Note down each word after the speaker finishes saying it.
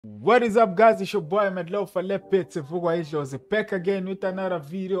What is up, guys? It's your boy Medlo for Lepet back again with another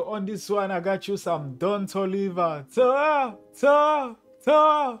video. On this one, I got you some Don Toliver.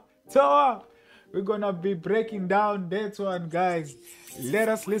 Toa. We're gonna be breaking down that one, guys. Let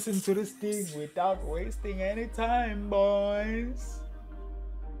us listen to this thing without wasting any time, boys.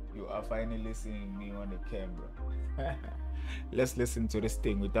 You are finally seeing me on the camera. Let's listen to this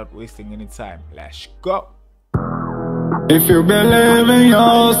thing without wasting any time. Let's go. If you believe in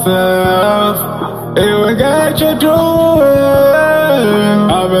yourself, it will get you through it.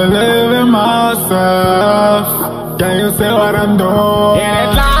 I believe in myself. Can you see what I'm doing?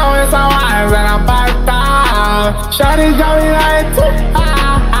 Yeah, it's always some wines and I'm packed out. Shawty got me like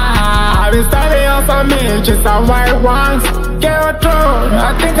I've been studying on some bitches, some white ones. Get her through,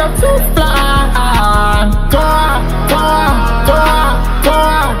 I think I'm too fly.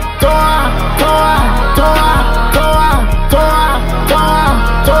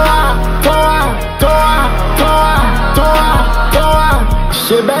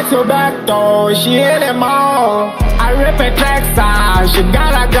 She back to back though, she hit them all. I rip a track side, she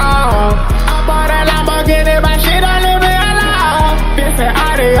gotta go. I bought a Lamborghini, but she don't leave me alone. This is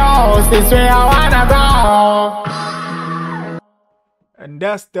adios, this way I wanna go. And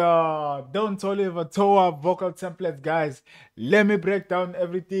that's the Don Toliver Toa vocal template, guys. Let me break down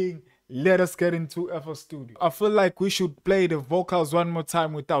everything. Let us get into FL Studio. I feel like we should play the vocals one more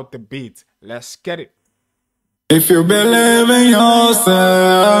time without the beat. Let's get it. If you believe in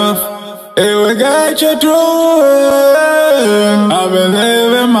yourself, it will get you through it. I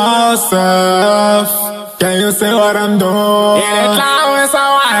believe in myself. Can you see what I'm doing? Yeah, the cloud with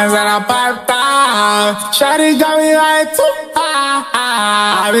some wines and I'm piped out. Shawty got me like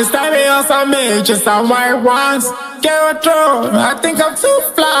I've been studying on some bitches, some white ones. Get her through, I think I'm too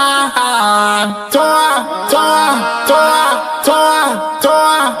fly.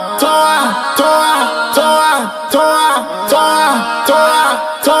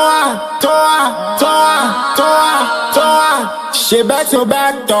 She back to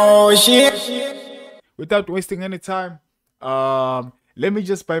back though, she. Without wasting any time, let me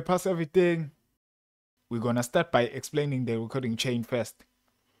just bypass everything. We're gonna start by explaining the recording chain first.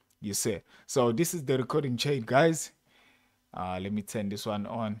 You see, so this is the recording chain, guys. Let me turn this one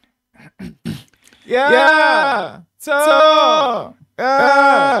on. Yeah.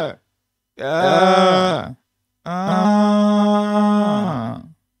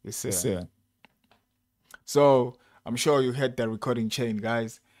 You see. So I'm sure you heard the recording chain,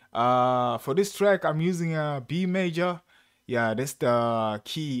 guys. For this track, I'm using a B major. Yeah, that's the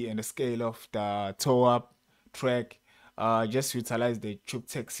key and the scale of the toe up track. Just utilize the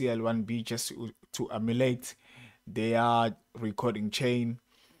TubeTech CL1B just to emulate their recording chain,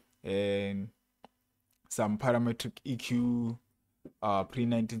 and some parametric EQ,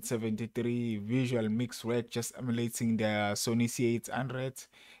 pre-1973 visual mix rack, just emulating the Sony C800,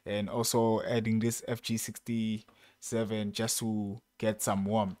 and also adding this FG67 just to get some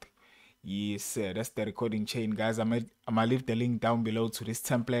warmth. Yes, that's the recording chain, guys. I'm gonna leave the link down below to this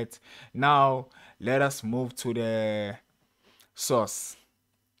template. Now let us move to the source.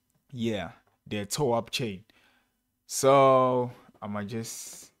 Yeah, the toe up chain. So I'm gonna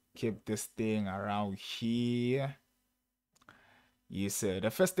just keep this thing around here. Yes,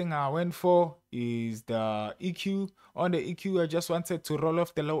 the first thing I went for is the EQ. On the EQ, I just wanted to roll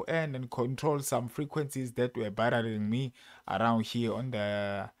off the low end and control some frequencies that were bothering me around here on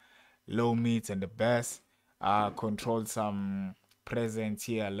the low mids and the bass. Control some presence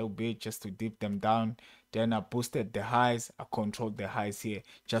here a little bit just to dip them down. Then I boosted the highs. I controlled the highs here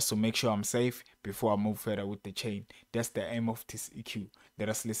just to make sure I'm safe before I move further with the chain. That's the aim of this EQ. Let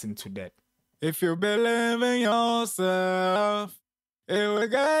us listen to that. If you believe in yourself, it will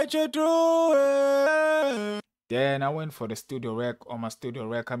get you through it. Then I went for the studio rack. On my studio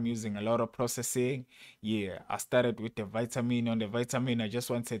rack, I'm using a lot of processing. Yeah, I started with the vitamin. On the vitamin, I just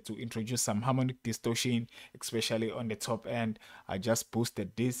wanted to introduce some harmonic distortion, especially on the top end. I just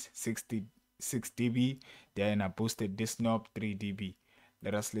boosted this 6 dB. Then I boosted this knob 3 dB.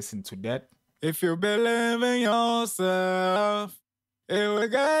 Let us listen to that. If you believe in yourself, it will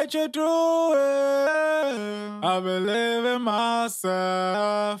get you through it. I believe in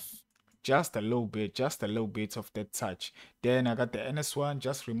myself. Just a little bit of that touch. Then I got the NS1,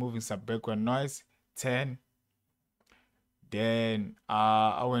 just removing some background noise, 10. Then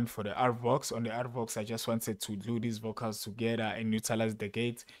I went for the Rvox. On the Rvox, I just wanted to glue these vocals together and neutralize the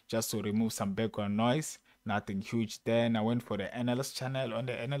gate just to remove some background noise. Nothing huge. Then I went for the NLS channel. On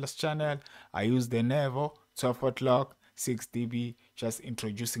the NLS channel, I used the Nevo 12-watt lock, 6 dB, just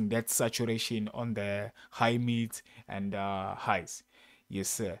introducing that saturation on the high mids and highs. Yes,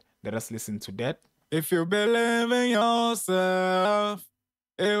 sir. Let us listen to that. If you believe in yourself,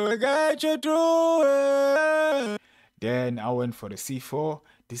 it will get you through it. Then I went for the C4.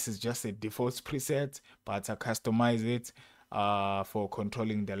 This is just a default preset, but I customize it for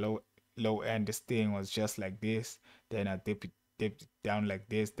controlling the low end. This thing was just like this. Then I dipped it down like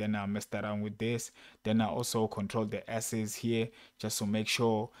this. Then I messed around with this. Then I also control the S's here just to make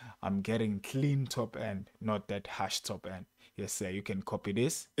sure I'm getting clean top end, not that harsh top end. Yes, sir. You can copy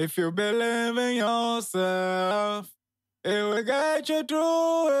this. If you believe in yourself, it will get you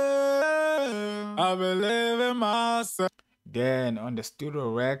through it. I believe in myself. Then on the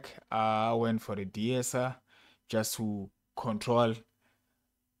studio rack, I went for the de-esser just to control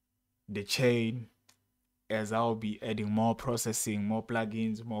the chain, as I'll be adding more processing, more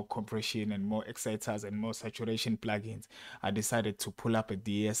plugins, more compression, and more exciters and more saturation plugins. I decided to pull up a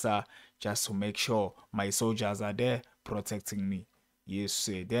de-esser just to make sure my soldiers are there protecting me. Yes,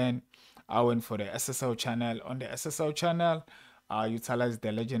 sir. Then I went for the SSL channel. On the SSL channel, I utilized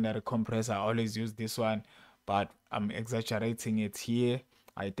the legendary compressor. I always use this one, but I'm exaggerating it here.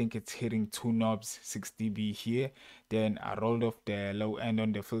 I think it's hitting 2 knobs, 6 dB here. Then I rolled off the low end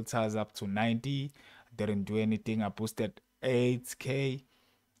on the filters up to 90. Didn't do anything. I boosted 8K,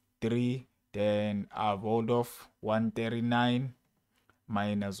 3. Then I rolled off 139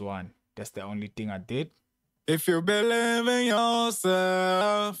 -1. That's the only thing I did. If you believe in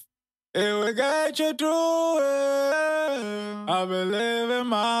yourself, it will get you through it. I believe in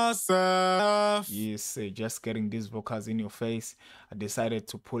myself. Yes, just getting these vocals in your face. I decided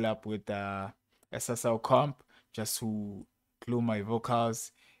to pull up with the SSL comp just to glue my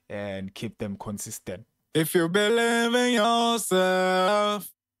vocals and keep them consistent. If you believe in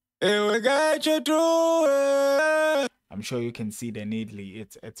yourself, it will get you through it. I'm sure you can see the needly.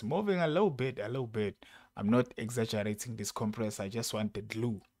 It's moving a little bit. I'm not exaggerating this compressor. I just want the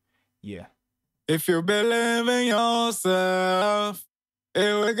glue. Yeah. If you believe in yourself,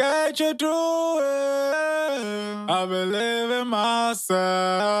 it will get you through it. I believe in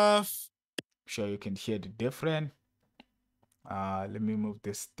myself. I'm sure you can hear the difference. Let me move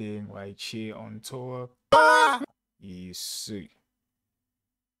this thing right here on top. You see.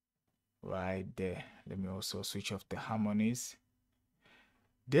 Right there. Let me also switch off the harmonies.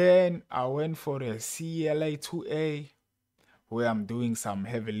 Then I went for the CLA2A, where I'm doing some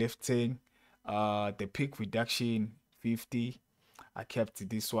heavy lifting. The peak reduction 50. I kept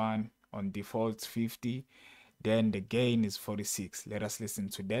this one on default 50. Then the gain is 46. Let us listen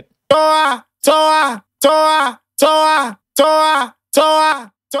to that. Toa, toa, toa, toa, toa,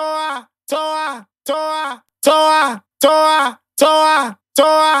 toa, toa, toa, toa, toa, toa, toa,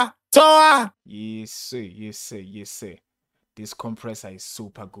 toa, toa. Yes, sir. Yes, sir. Yes, sir. This compressor is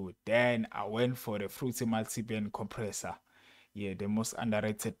super good. Then I went for the Fruity Multi-Band compressor. Yeah, the most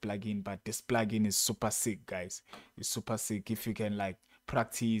underrated plugin, but this plugin is super sick, guys. It's super sick. If you can like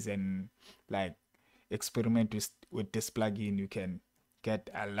practice and like experiment with this plugin, you can get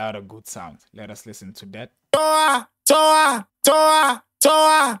a lot of good sounds. Let us listen to that. Toa, toa, toa,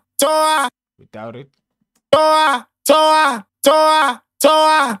 toa, toa. Without it. Toa, toa, toa,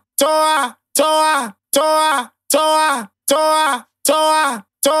 toa, toa, toa, toa, toa, toa, toa,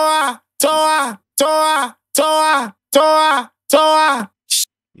 toa, toa, toa, toa, toa, toa.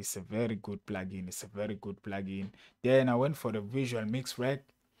 It's a very good plugin. It's a very good plugin. Then I went for the visual mix rack.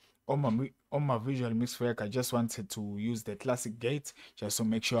 On my visual mix rack, I just wanted to use the classic gate just to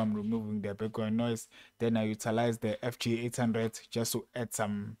make sure I'm removing the background noise. Then I utilized the FG800 just to add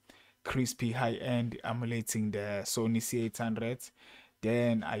some crispy high end emulating the Sony C800.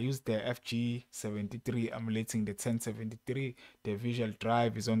 Then I used the FG73 emulating the 1073. The visual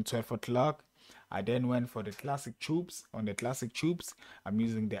drive is on 12 o'clock. I then went for the classic tubes. On the classic tubes, I'm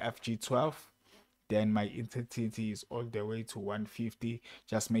using the FG12. Then my intensity is all the way to 150,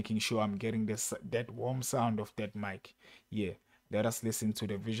 just making sure I'm getting that warm sound of that mic. Yeah, let us listen to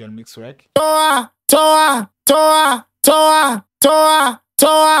the visual mix rack. Toa, toa, toa, toa, toa,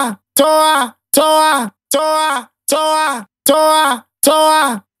 toa, toa, toa, toa, toa, toa,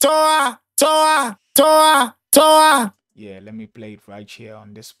 toa, toa, toa, toa, toa. Yeah, let me play it right here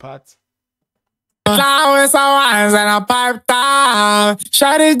on this part. Flowers are wines and a pipe down.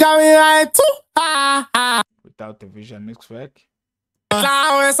 Shawty got me right too. Without the visual mix rack.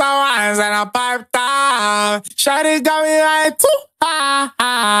 Flowers are wines and a pipe down. Shawty got me right too.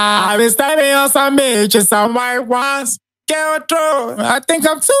 I've been standing on some bitches, some white ones. Get through. I think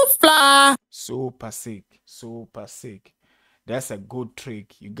I'm too fly. Super sick. Super sick. That's a good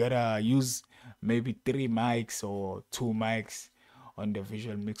trick. You gotta use maybe 3 mics or 2 mics on the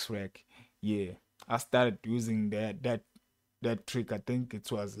visual mix rack. Yeah, I started using that that trick. I think it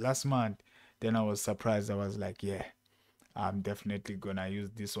was last month. Then I was surprised. I was like, yeah, I'm definitely gonna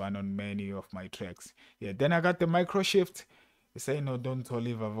use this one on many of my tracks. Yeah, then I got the micro shift. They say no, don't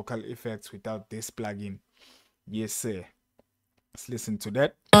Toliver vocal effects without this plugin. Yes, sir. Let's listen to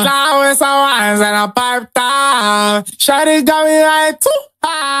that. Flowers are wines and a pipe down. Shawty got me like too.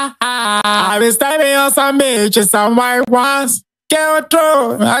 I've been standing on some beaches, some white ones. Get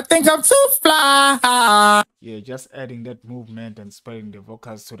through. I think I'm too fly. Yeah, just adding that movement and spreading the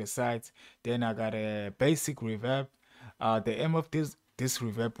vocals to the sides. Then I got a basic reverb. The aim of this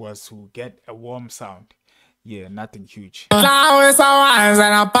reverb was to get a warm sound. Yeah, nothing huge. Flowers are wines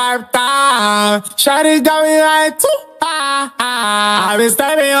and a pipe down. Shawty got me like too. I've been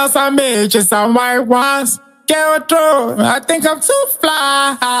standing on some beaches, some white ones. Get through. I think I'm too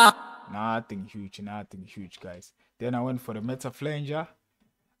fly. Nothing huge, guys. Then I went for the meta flanger.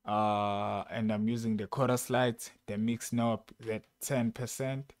 And I'm using the chorus lights. The mix now at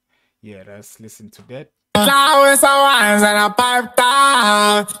 10%. Yeah, let's listen to that. Flowers are wines and a pipe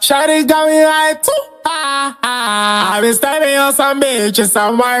down. Shawty got me like too. I've been standing on some beaches,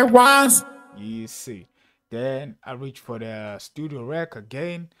 some white ones. You see. Then I reach for the studio rack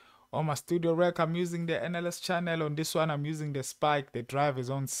again. On my studio rack, I'm using the NLS channel. On this one, I'm using the spike. The drive is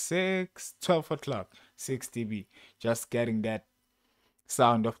on 12 o'clock, 6 dB. Just getting that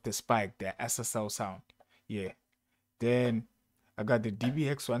sound of the spike, the SSL sound. Yeah. Then I got the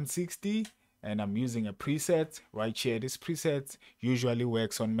DBX 160 and I'm using a preset right here. This preset usually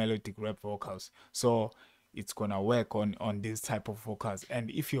works on melodic rap vocals. So it's gonna work on this type of vocals.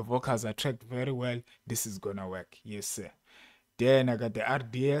 And if your vocals are tracked very well, this is gonna work. Yes, sir. Then I got the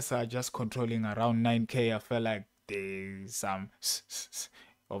RDS, just controlling around 9K. I felt like there's some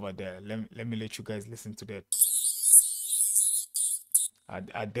over there. Let me let you guys listen to that.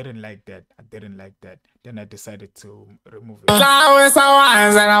 I didn't like that. Then I decided to remove it. Flowers are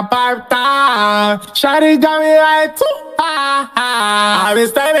wines and a pipe down. Shawty got me like too. I've been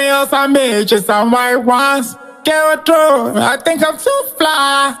standing on some beaches, some white ones. Get through. I think I'm too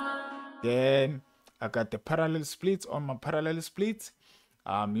fly. Then I got the parallel splits. On my parallel splits,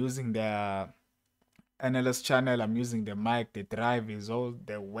 I'm using the NLS channel. I'm using the mic. The drive is all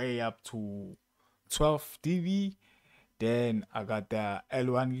the way up to 12 dB. Then I got the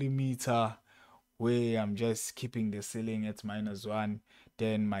L1 limiter where I'm just keeping the ceiling at -1.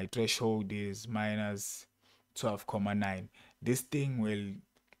 Then my threshold is -12.9. This thing will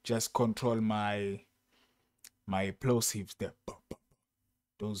just control my plosives,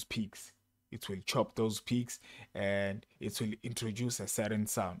 those peaks. It will chop those peaks and it will introduce a certain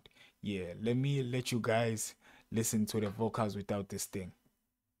sound. Yeah, let me let you guys listen to the vocals without this thing.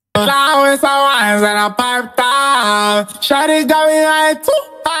 Flowers are wines and a pipe down. Shawty got me like too.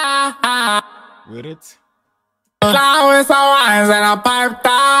 With it? Flowers are wines and a pipe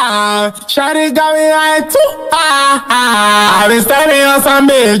down. Shawty got me like too. I've been standing on some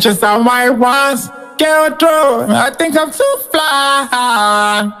beaches, some white ones. Get through. I think I'm too fly.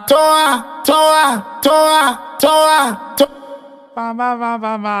 Toa.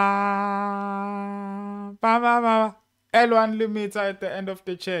 L1 limiter at the end of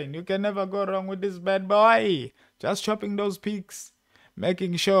the chain. You can never go wrong with this bad boy. Just chopping those peaks,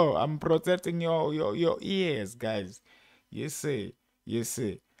 making sure I'm protecting your ears, guys. Yes, sir.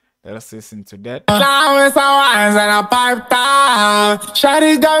 Let us listen to that. Flowers are wines and a pipe down.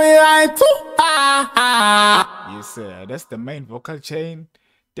 Shawty got me like too. Yes, sir. That's the main vocal chain.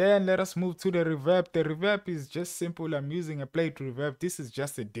 Then let us move to the reverb. The reverb is just simple. I'm using a plate reverb. This is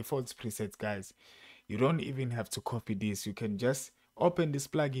just a default preset, guys. You don't even have to copy this. You can just open this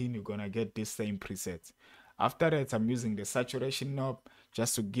plugin. You're gonna get this same preset. After that, I'm using the saturation knob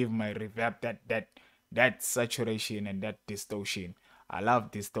just to give my reverb that saturation and that distortion. I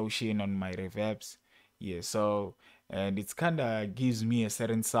love distortion on my reverbs. Yeah, so and it kinda gives me a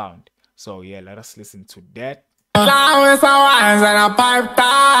certain sound. So yeah, let us listen to that. Flowers are wines and a pipe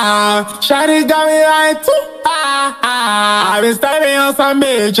down. Shawty got me like too. I've been standing on some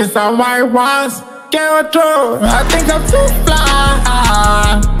beaches, some white ones. Get through. I think I'm too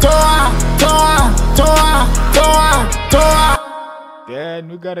fly. Toa. Then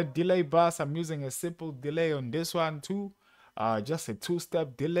we got a delay bus. I'm using a simple delay on this one too. Just a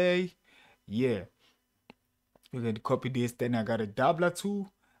 2-step delay. Yeah. You can copy this. Then I got a doubler too.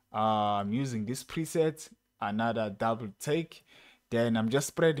 I'm using this preset. Another double take. Then I'm just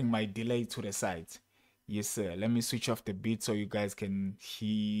spreading my delay to the sides. Yes, sir. Let me switch off the beat so you guys can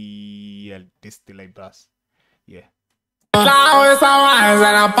hear this delay bus. Yeah. Flowers are wines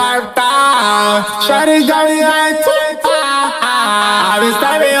and a pipe down. Shawty got me like too. I've been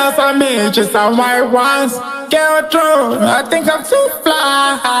standing on some beaches, some white ones. get through. I think I'm too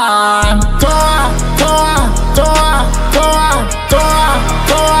fly. Toa, toa, toa, toa, toa,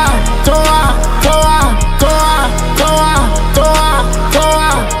 toa, toa, toa, toa, toa,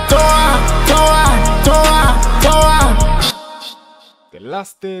 toa, toa, toa, toa, toa. The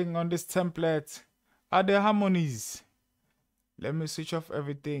last thing on this template are the harmonies. Let me switch off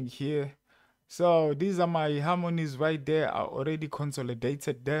everything here. So these are my harmonies right there. I already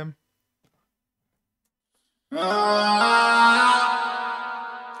consolidated them.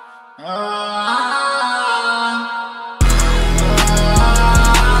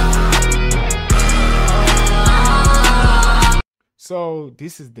 So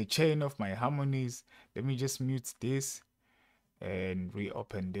this is the chain of my harmonies. Let me just mute this and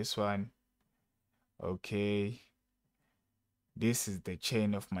reopen this one. Okay, this is the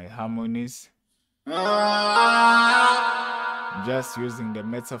chain of my harmonies. I'm just using the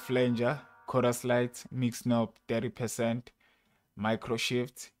meta flanger, chorus light, mix knob 30%, micro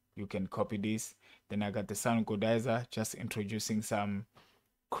shift. You can copy this. Then I got the sound codizer, just introducing some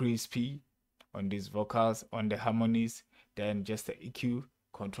crispy on these vocals, on the harmonies. Then just the EQ,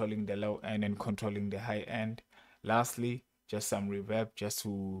 controlling the low end and controlling the high end. Lastly, just some reverb just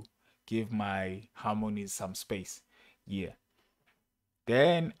to give my harmonies some space. Yeah.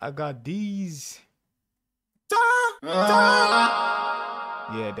 Then I got these.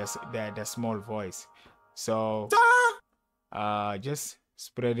 Yeah, that's the small voice. So just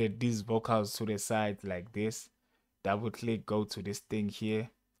spread these vocals to the side like this. Double click, go to this thing here.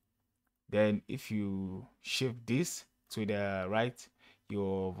 Then if you shift this to the right,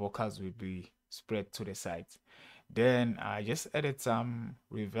 your vocals will be spread to the sides. Then I just added some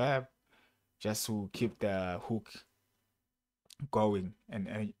reverb just to keep the hook going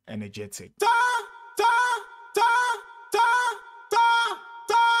and energetic.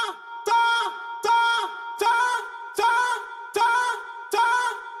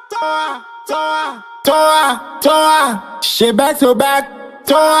 Toa, shit back to back.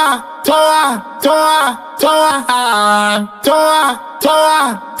 Toa, toa, toa, toa, toa,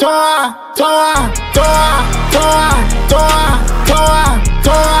 toa, toa, toa, toa, toa, toa,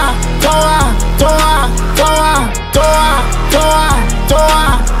 toa, toa, toa, toa, toa, toa, toa,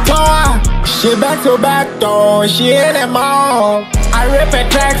 toa. She back to back though, she in them all. I rip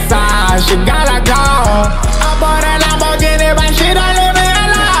it Texas, she gotta go. I bought a Lamborghini, but she don't leave me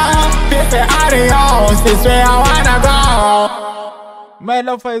alone. This is adios, this way I wanna go. My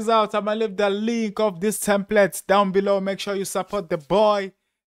love is out. I'm gonna leave the link of this template down below. Make sure you support the boy.